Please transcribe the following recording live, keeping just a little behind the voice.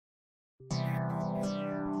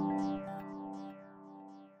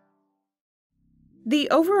The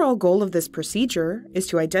overall goal of this procedure is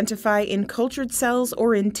to identify in cultured cells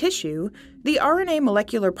or in tissue the RNA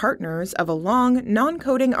molecular partners of a long,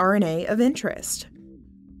 non-coding RNA of interest.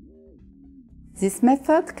 This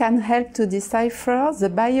method can help to decipher the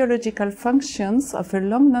biological functions of a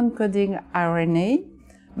long non-coding RNA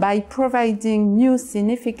by providing new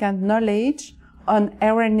significant knowledge on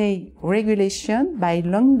RNA regulation by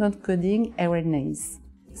long non-coding RNAs.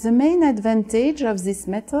 The main advantage of this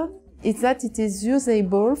method is that it is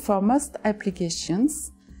usable for most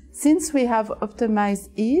applications, since we have optimized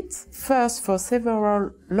it first for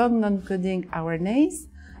several long non-coding RNAs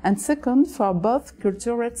and second for both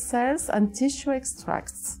cultured cells and tissue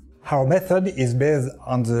extracts. Our method is based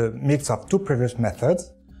on the mix of two previous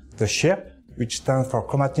methods, the SHIRP, which stands for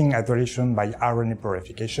chromatin isolation by RNA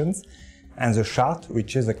purifications, and the SHART,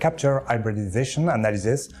 which is the capture hybridization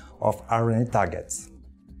analysis of RNA targets.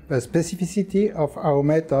 The specificity of our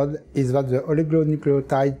method is that the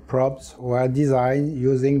oligonucleotide probes were designed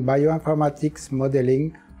using bioinformatics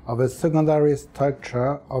modeling of a secondary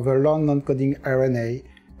structure of a long non-coding RNA,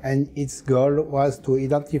 and its goal was to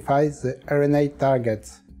identify the RNA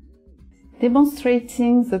targets.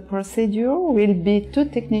 Demonstrating the procedure will be two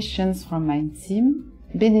technicians from my team,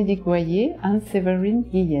 Bénédicte and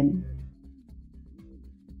Séverine Guillen.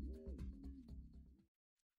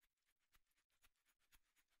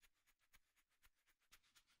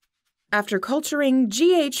 After culturing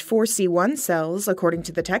GH4C1 cells according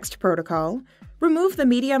to the text protocol, remove the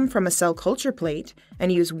medium from a cell culture plate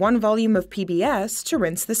and use 1 volume of PBS to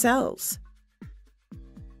rinse the cells.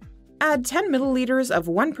 Add 10 milliliters of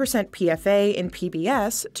 1% PFA in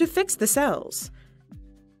PBS to fix the cells.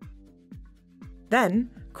 Then,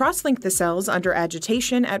 cross-link the cells under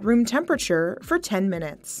agitation at room temperature for 10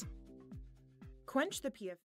 minutes. Quench the PFA.